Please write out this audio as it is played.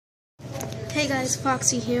Hey guys,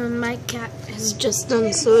 Foxy here, and my cat has just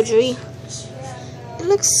done surgery. It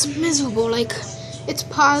looks miserable, like its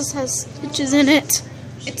paws has stitches in it,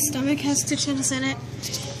 its stomach has stitches in it.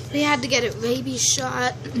 They had to get it rabies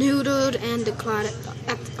shot, neutered, and declawed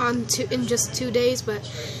in just 2 days, but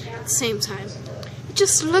at the same time, it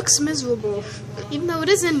just looks miserable, even though it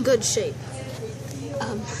is in good shape.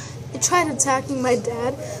 It tried attacking my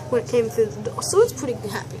dad when it came through the door, so it's pretty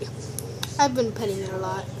happy. I've been petting it a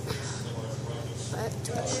lot. But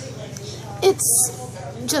it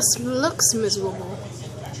just looks miserable.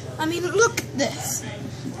 I mean, look at this.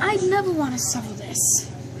 I'd never want to suffer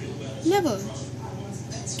this. Never.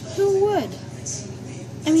 Who would?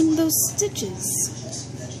 I mean, those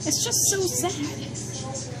stitches. It's just so sad.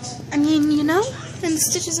 I mean, you know? And the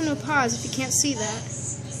stitches in her paws, if you can't see that.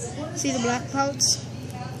 See the black pouts?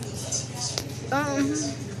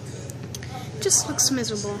 Just looks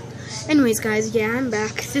miserable. Anyways, guys, yeah, I'm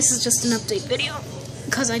back. This is just an update video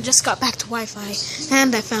because I just got back to Wi-Fi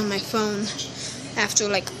and I found my phone after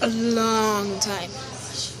like a long time.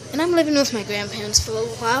 And I'm living with my grandparents for a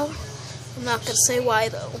little while. I'm not gonna say why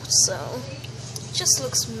though, so it just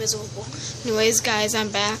looks miserable. Anyways, guys, I'm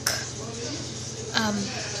back.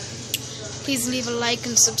 Please leave a like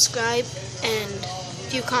and subscribe and a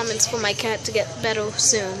few comments for my cat to get better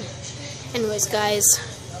soon. Anyways, guys,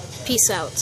 peace out.